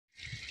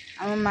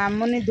हम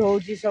मामुनी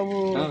धोउची सब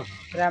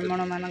ब्राह्मण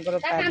मानकर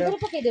पाद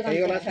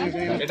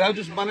एटा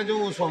जो माने जो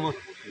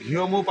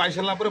घिओ मु पाई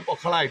सला पर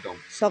पखाला आइटम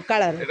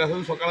सकाळ एटा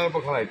सब सकाळ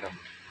पखाला आइटम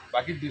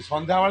बाकी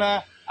संध्या वाला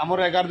हमर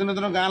 11 दिन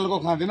दिन गां लोक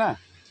खाती ना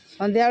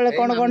संध्या वाला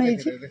कोन कोन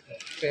हिची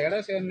सेड़ा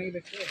से नहीं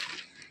देखो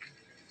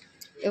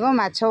एगो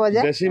माछ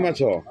भजा देसी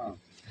माछ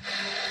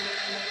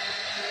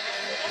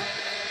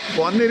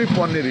पनीर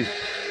पनीर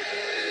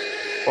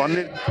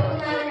पनीर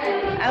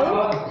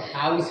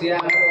आउ से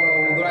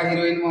उदरा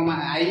हीरोइन मो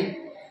आई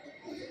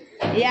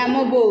ये आम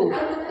बो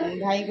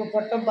भाई को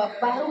फोटो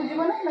बाहर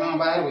जीव ना हां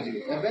बाहर बुझी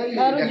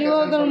बाहर जीव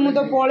तो मु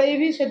तो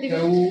पळेबी सेति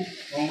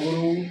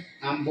अंगुरु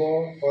आंबो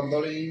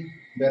कदली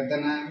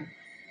बेदना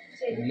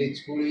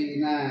लिचकुड़ी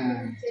ना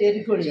चेरी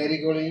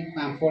कोड़ी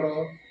पांपड़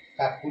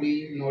काकुड़ी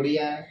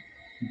नड़िया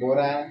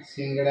बोरा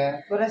सिंगड़ा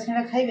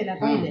खाइबे ना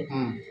कहले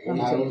हां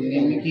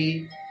निमकी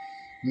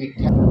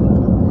मिठा।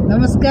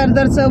 नमस्कार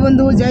दर्शक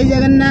बंधु जय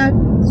जगन्नाथ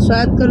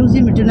स्वागत करूँ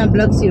मिटुना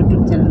ब्लॉग्स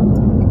यूट्यूब चैनल।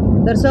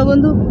 दर्शक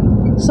बंधु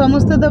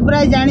समस्त तो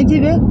प्राय जानी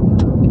थे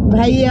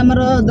भाई आमर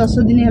 10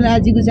 दिन है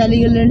आज को चली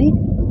गले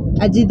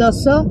आज 10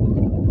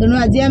 तेणु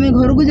आज आम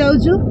घर को जाऊँ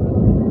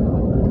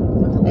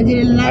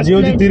आज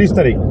 30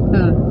 तारीख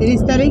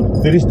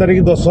 30 तारीख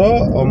 10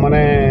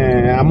 माने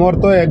आमर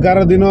तो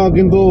 11 दिन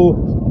किंतु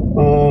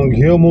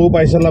घीओ मुह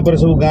पाई सारा पर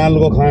सब गाँ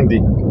लोग खाती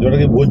जोटा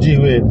कि भोजी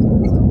हुए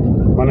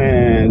माने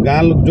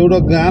गाँ जो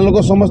गाँ लोग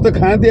समस्ते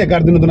खाती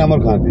 11 दिन दिन आम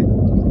खाती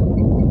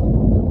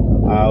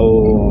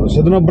से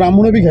दिन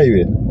ब्राह्मण भी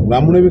खाइबे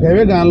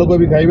गाँ लोग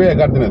भी खाइबे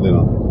 11 दिन दिन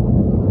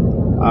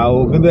आउ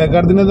किंतु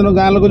 11 दिन दिन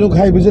गाँ लोग जो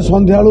खाइबे से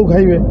संध्या बेलू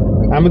खाइबे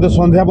आम तो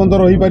संध्या पर्यंत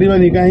रही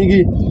पारिबानी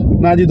कहीं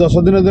ना आज 10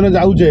 दिन दिन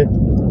जाऊे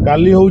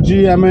काली हूँ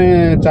आम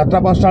 4टा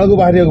 5टा बेलू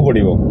बाहर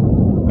पड़ो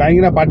कहीं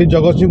पार्टी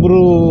जगतसिंहपुर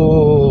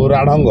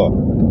राढ़ंग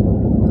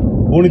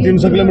पुणी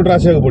 300 किलोमीटर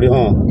आसा पड़ो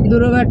हाँ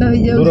दूर बाट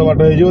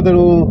हो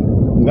तेणु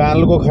गाँ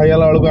लोग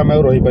खाइला बेलू आम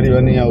रही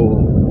पारिबानी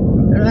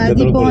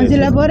आज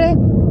पहुँचला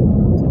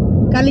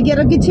कालिकार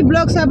किसी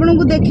ब्लॉग्स आपन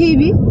को देखी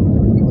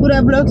पूरा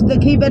ब्लॉग्स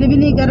देखई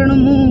पारिबिनी कारण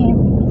मु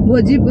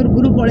भोजी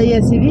पूर्व पलि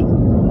आसबि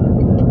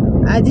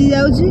आज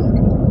जाऊँ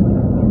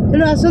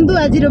तेणु आसतु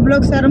आज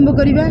ब्लॉग्स आरंभ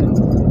करवा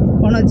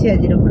कौन अच्छी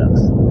आज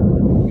ब्लॉग्स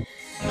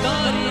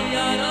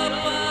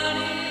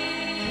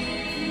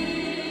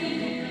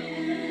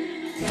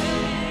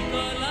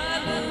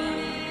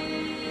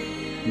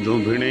जो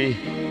भिणे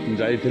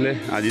जाइए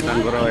आज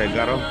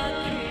 11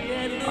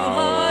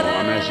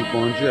 आम आसी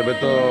पहुँचु एवं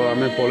तो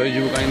आम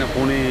पलू कहीं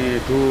पुणी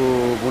एठू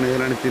पुणी है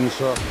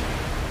 300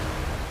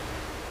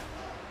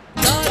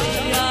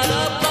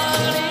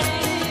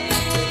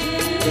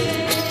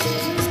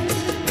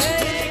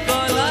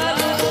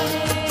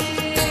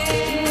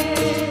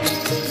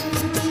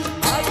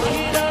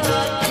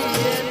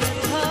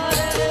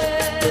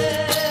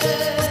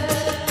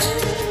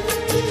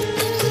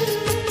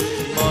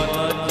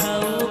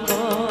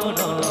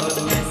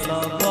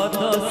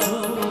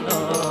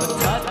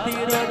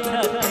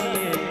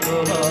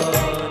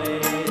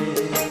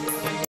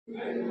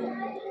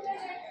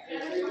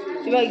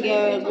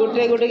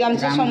 गोटे गोटे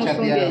गामछा समस्त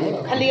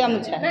खाली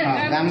गामछा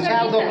गामछा आ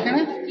दक्षिण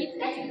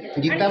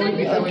गीता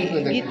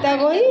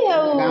बही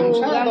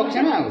गामछा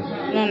दक्षिण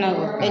ना ना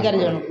 11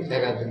 जन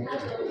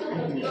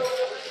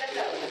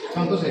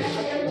संतोष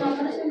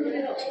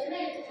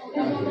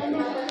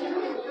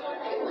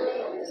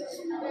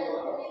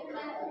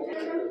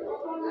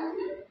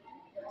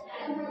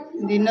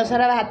दिन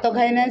सारा भात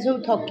खाई ना सब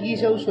थकी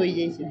सब सोई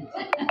जाइए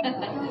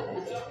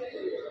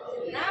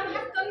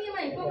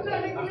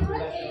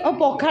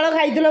पखाड़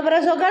खाई परा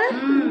सका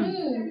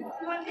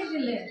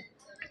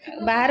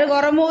बाहर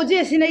गरम हो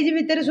एसी नहीं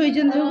भितर शोच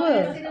सब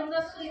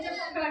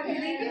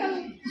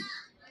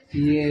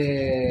ये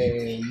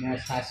मो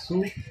सासू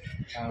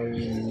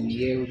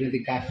ये होती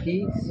काकी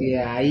सी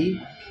आई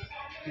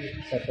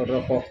सेपटर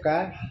कका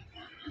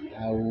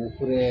आउे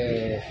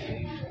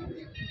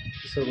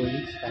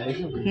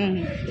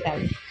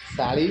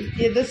साड़ी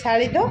ये तो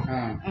साड़ी तो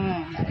हाँ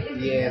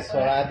ये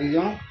सड़ा 2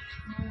 जन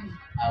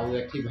आउ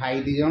एठी भाई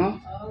 2 जन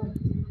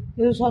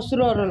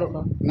ससुर लोक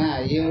ना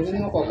ये होती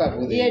मो कका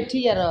पुଅ ये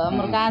यार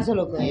हमर गाँ से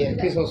लोक ये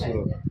एठी ससुर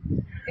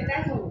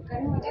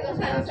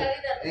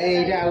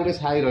एटा आउे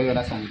साई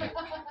रहीगला संगे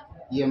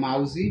ये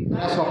माउसी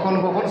सकल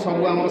फकल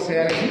सब आम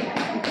सेयार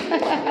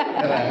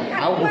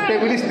आउ गोटे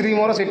बोली स्त्री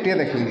मोर से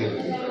देखी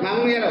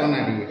मामू ये लगना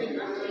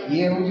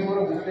ये हूँ मोर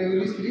गोटे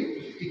बोली स्त्री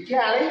टिके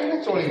आड़े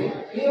चलो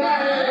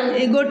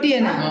ये गोटे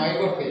ना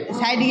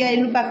साइड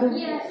आइलु पाखु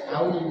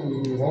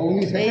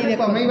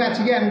तमें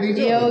बाछिके आनी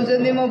ये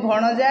हूँ मो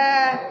भणजा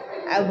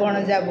आ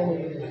भणजा बहु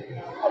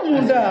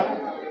मुंड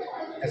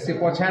से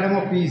पछाड़े मो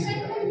पीस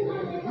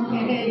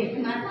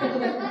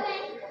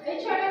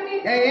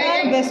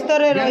व्यस्त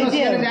रही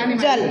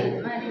चल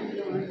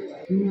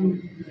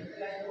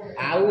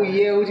आउ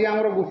ये हूँ आम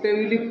गोटे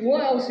बोली पुआ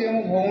सी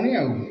मो भौणी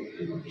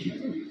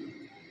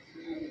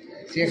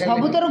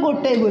सब तर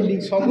गोटे बोली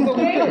सब तो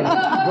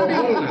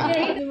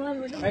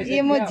ये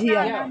मो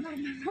झिया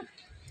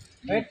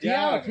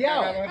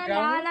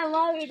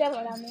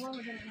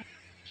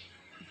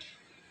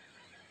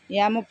ये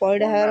आम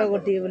पैड़ाहार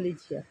गोटे बोली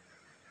झील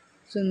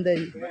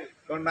सुंदरी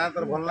कौन ना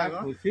तोर भल लाग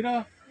खुशीर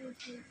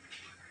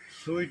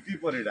सुईटी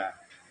परिडा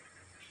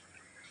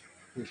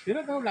खुशीर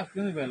तो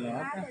डाक्टरी बेल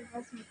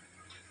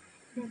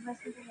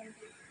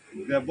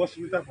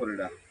देवस्मिता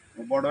परिडा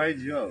मो बड़ भाई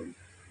झील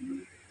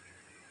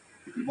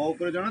मो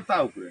ऊपर जण ता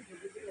ऊपर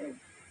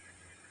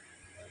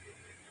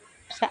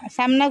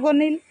सामना को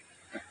नहीं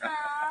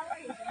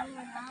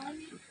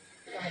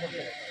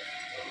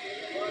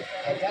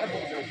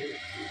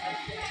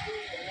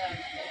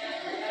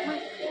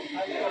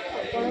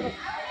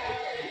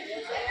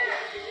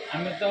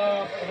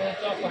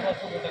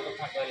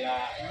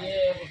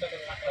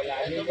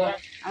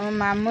आम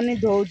मामुनी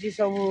धोची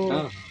सब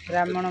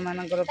ब्राह्मण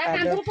मानकर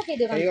पाद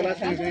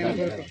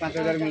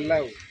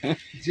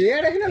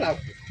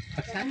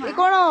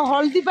कौन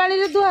हल्दी पानी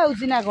रे धुआ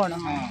होची ना कौन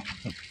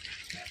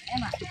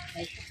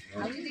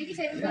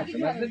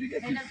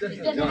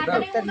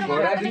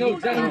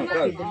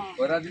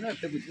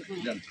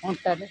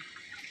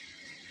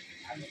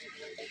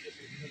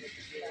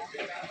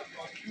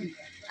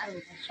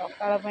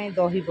सकाळ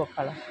दही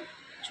पखाल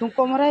छुंक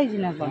मरा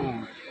ना कौन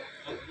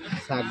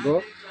ଶାଗ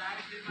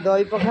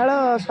दही पखाल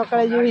सकाळ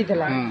जो होता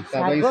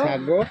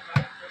ଶାଗ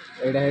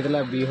ଏଇଟା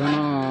ହେଇଥିଲା ବିହନ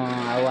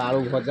ଆଉ ଆଳୁ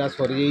ଭଜା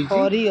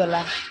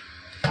ସରିଗଲା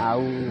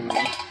ଆଉ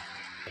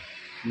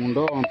ମୁଣ୍ଡ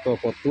ଅନ୍ତ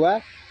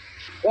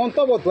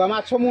ପତୁଆ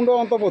ମାଛ ମୁଣ୍ଡ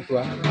ଅନ୍ତ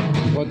ପତୁଆ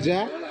ଭଜା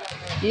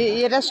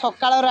ଏଟା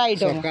ସକାଳର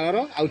ଆଇଟମ ସକାଳର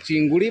ଆଉ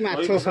ଚିଙ୍ଗୁଡ଼ି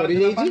ମାଛ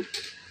ସରିଯାଇଛି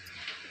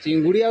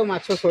ଚିଙ୍ଗୁଡ଼ି ଆଉ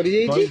ମାଛ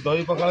ସରିଯାଇଛି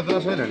ଦହି ପଖାଳ ତ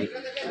ସଇଲାଣି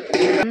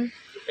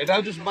ଏଟା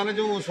ହଉଛି ମାନେ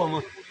ଯୋଉ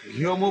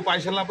ଘିଅ ମୁଁ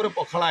ପାଇସାରିଲା ପରେ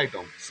ପଖାଳ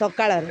ଆଇଟମ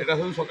ସକାଳ ଏଟା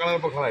ସବୁ ସକାଳର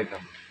ପଖାଳ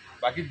ଆଇଟମ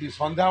ବାକି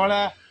ସନ୍ଧ୍ୟାବେଳେ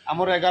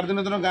ଆମର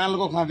 11 ଦିନ ଗାଁ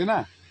ଲୋକ ଖାଆନ୍ତି ନା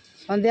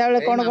ସନ୍ଧ୍ୟା ବେଳେ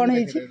କଣ କଣ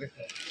ହେଇଛି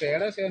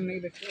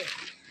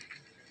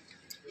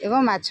ଏବଂ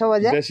ମାଛ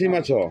ଭଜା ଦେଶୀ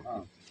ମାଛ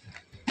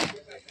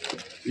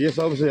ଇଏ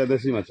ସବୁ ସେ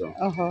ଦେଶୀ ମାଛ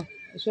ଓହୋ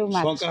ସବୁ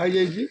ମାଛ ଶଙ୍କା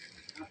ହେଇଯାଇଛି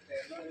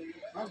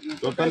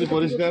ଟୋଟାଲି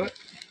ପରିଷ୍କାର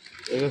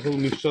ଏଟା ସବୁ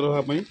ମିକ୍ସଚର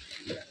ହେବା ପାଇଁ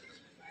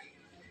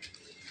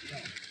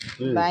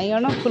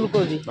ବାଇଗଣ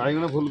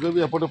ଫୁଲକୋବି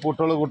ଏପଟେ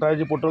ପୋଟଳ ଗୋଟା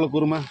ହେଇଛି ପୋଟଳ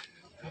କୁର୍ମା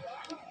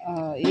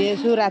ये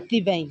सब राति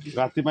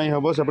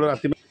हम सेपटे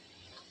राति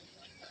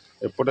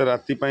एपटे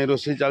राति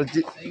रोषे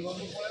चलती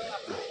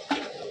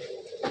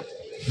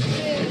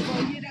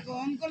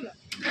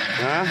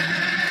हाँ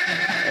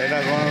एटा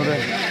कौन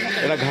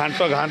एटा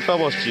घाट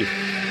बस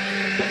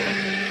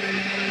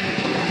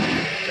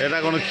एटा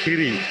कौन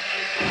खीरी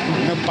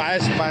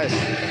पायस पायस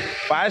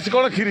पायस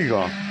कौन खीरी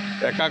कौन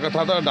एका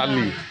कथा तो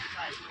डाली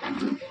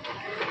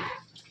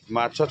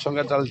माछ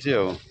छंगा चलती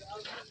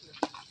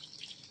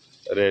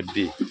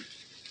रेडी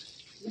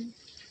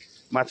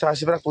माछ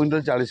आसी पूरा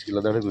क्विंटाल 40 किलो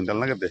 1.5 क्विंटाल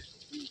ना के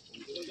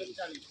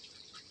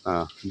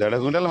हाँ 1.5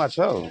 क्विंटाल माछ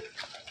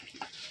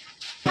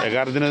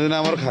 11 दिन दिन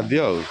आमर खाद्य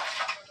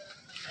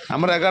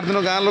आमर 11 दिन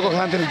गाँ लोक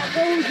खाते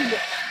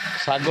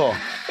साग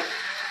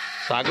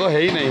साग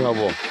है नहीं हम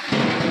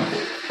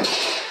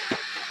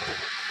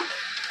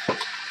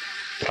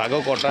साग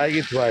कटा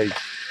है थुआ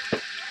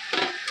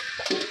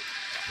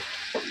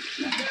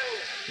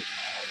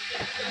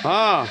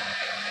हाँ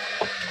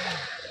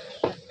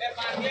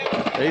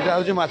এইটা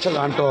হচ্ছে মাছ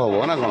ঘান্ট হব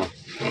না কোন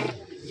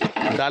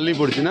ডালি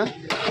পড়ছি না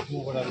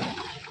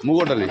মুগ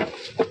ডালি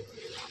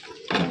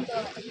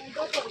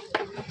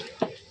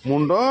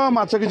মুন্ড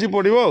মাছ কিছু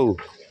পড়িব আউ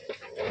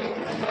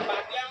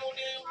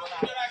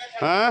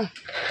হ্যাঁ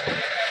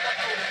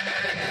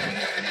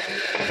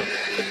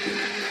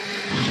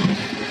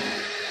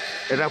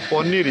এটা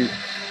পনিরি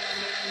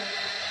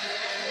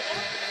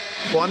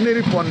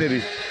পনিরি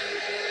পনিরি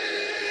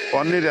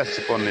পনির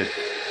আসছে পনির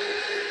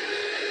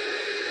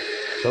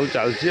सब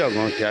चलती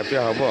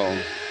खियापिया हम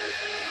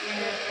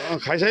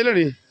खाई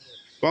सारे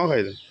कौन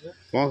खाइल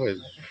कौन खाइल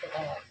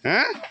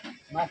हैं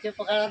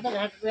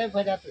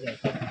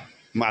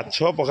माछ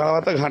पखाड़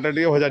भात घाटा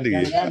टे भजा टे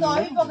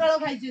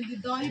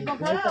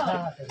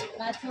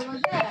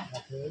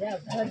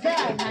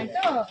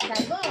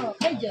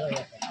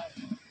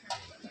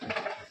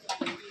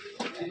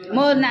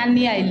मो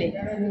नानी आइले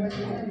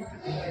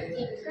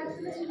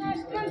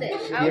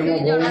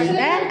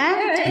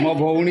मो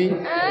भौणी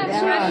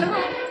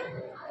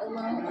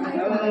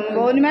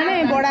भौनी माने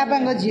बड़ापा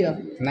झील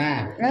ना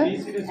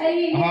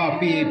हाँ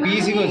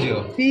पीसी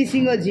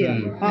झील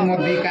मो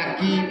दी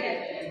काकी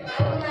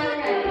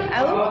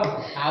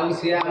आउ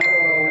सी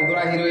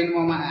उदरा हिरोइन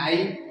मो आई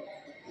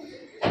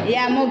ये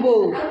आम बो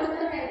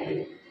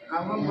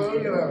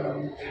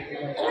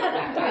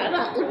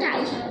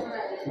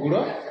गुड़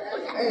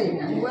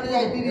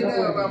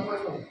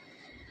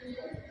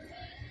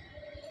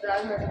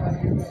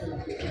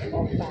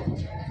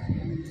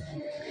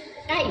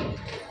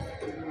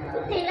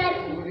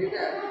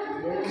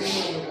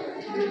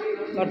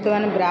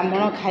बर्तमान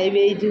ब्राह्मण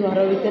खाइबे घर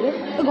भितर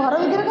तो घर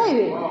भितर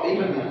खाइबे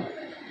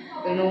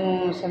तेणु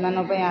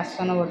से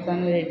आसन बर्तमान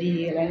रेडी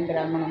हो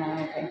ब्राह्मण मान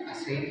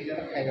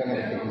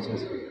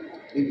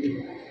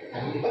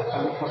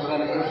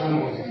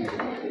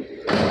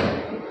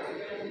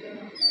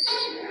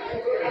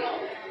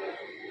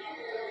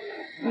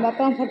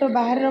बापा फोटो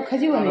बाहर रखा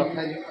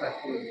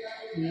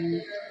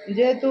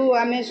जेहेतु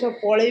आम सब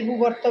पलैबू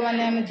बर्तमान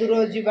आम दूर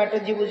बाट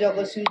जीवु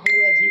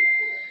जगतसिंहपुर आज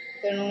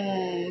तेणु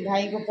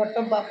भाई को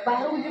फोटो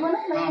बाहर जीव ना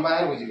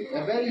बाहर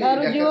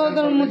जीव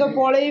तो मुझे तो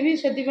पलैबी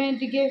से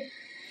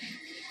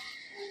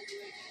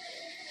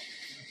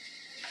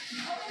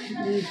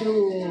जो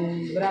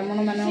ब्राह्मण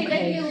मान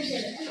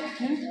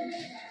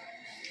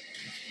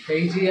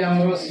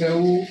आमर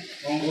सेऊ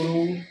अंगुर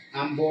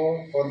आंब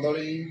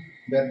कदली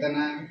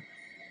बेदना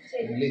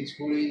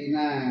लिचकुड़ी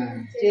ना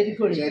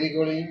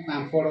चेरीकोली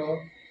पापड़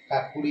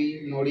काकुड़ी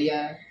नड़िया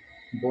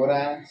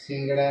बरा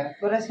सिंगड़ा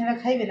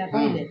खाइबे ना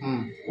कहले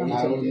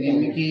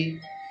निमकी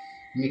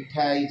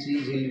मिठा आईची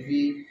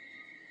झिल्पी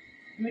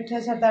मिठा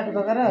 7-8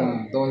 प्रकार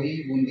दही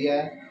बुंदिया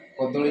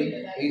कदली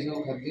यही सब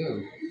खाद्य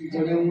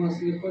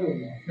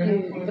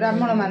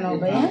ब्राह्मण मान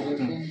आमर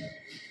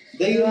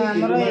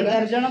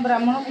 11 जन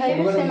ब्राह्मण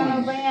खाइबे से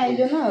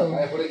आयोजन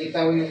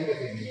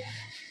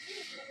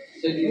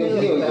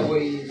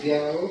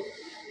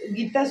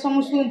गीता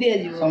समस्त दिया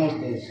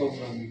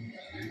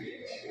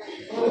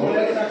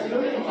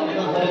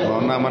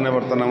नना मैंने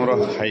बर्तमान आमर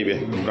खाइबे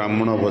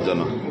ब्राह्मण भोजन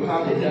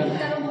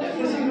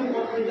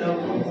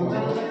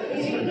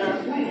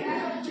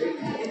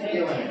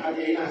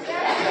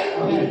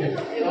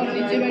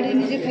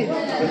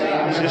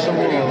से सब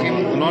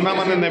नना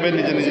मैंने ने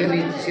निजे निजे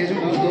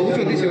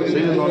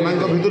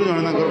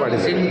नना भर जन बाड़ी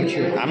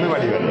आम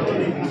बाड़ी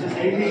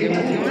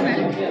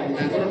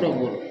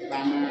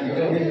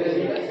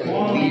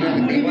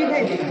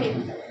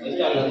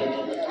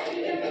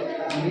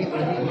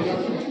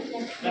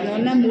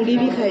नना मुड़ी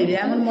भी खाइबे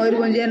आम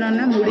मयूरभंजिया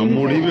नना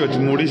मुड़ी भी अच्छी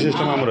मुड़ी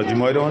सिस्टम आमर अच्छी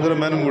मयूरभंजर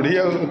मेन मुड़ी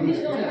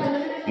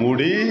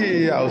मुड़ी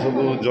आ सब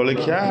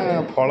जलखिया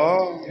फल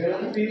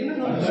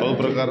सब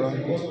प्रकार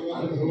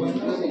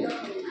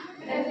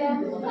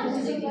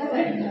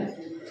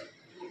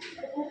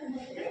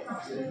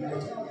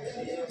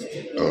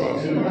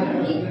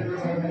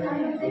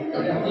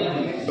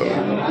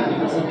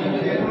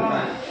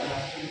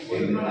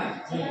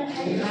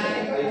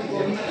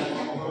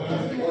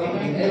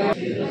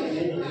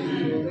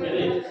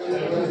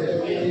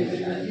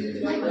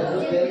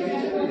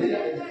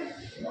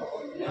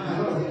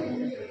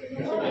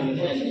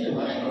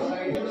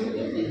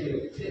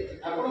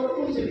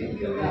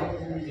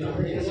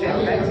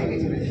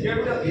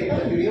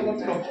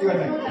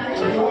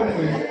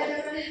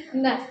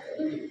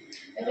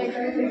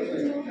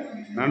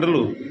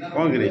नांडलू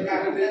कौन गिरी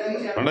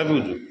ठंडा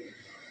पीऊचु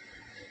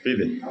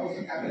पीदे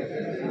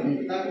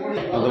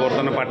तो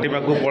बर्तमान पार्टी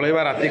पाक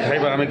पलैबा राति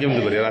खाइबा आम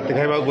केमती करिया राति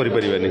खाइबा करें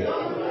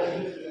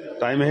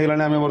टाइम हो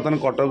गलानी आम बर्तमान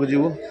कटक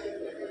जीवु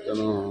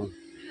तेणु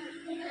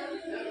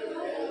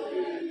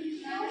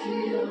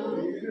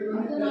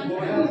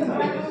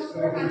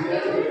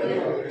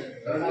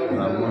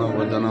ब्राह्मण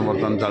भोजन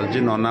बर्तमान चलती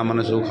नना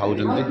मैंने सब खाऊँ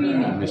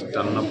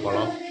मिष्टान्न फल